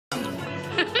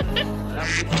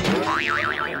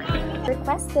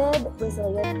Requested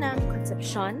Brazilian ng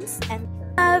Concepcions and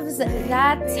loves.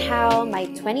 That's how my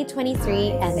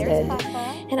 2023 ended.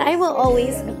 And I will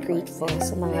always be grateful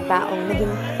sa mga taong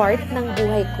naging part ng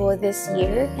buhay ko this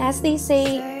year. As they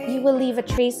say, you will leave a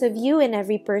trace of you in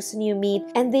every person you meet,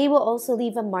 and they will also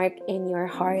leave a mark in your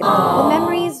heart. The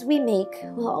memories we make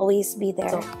will always be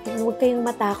there. And huwag kayong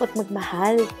matakot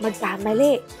magmahal,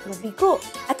 magkamali, mabigo,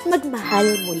 at magmahal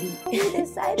muli.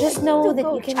 Just know that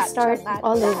you can start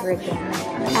all over again.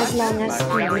 As long as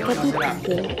hindi ka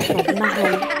titigil,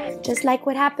 magmahal. Just like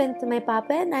what happened to my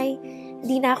papa and I,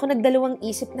 hindi na ako nagdalawang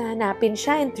isip na hanapin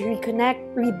siya and to reconnect,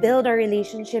 rebuild our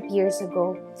relationship years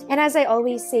ago. And as I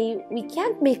always say, we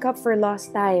can't make up for lost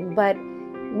time, but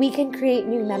we can create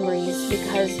new memories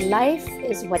because life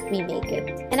is what we make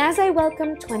it. And as I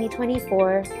welcome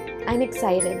 2024, I'm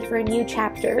excited for a new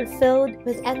chapter filled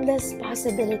with endless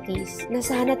possibilities na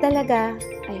sana talaga,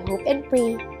 I hope and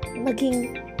pray,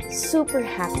 maging super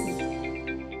happy.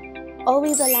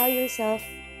 Always allow yourself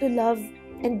to love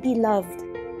and be loved.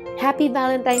 Happy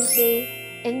Valentine's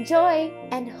Day, enjoy,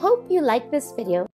 and hope you like this video.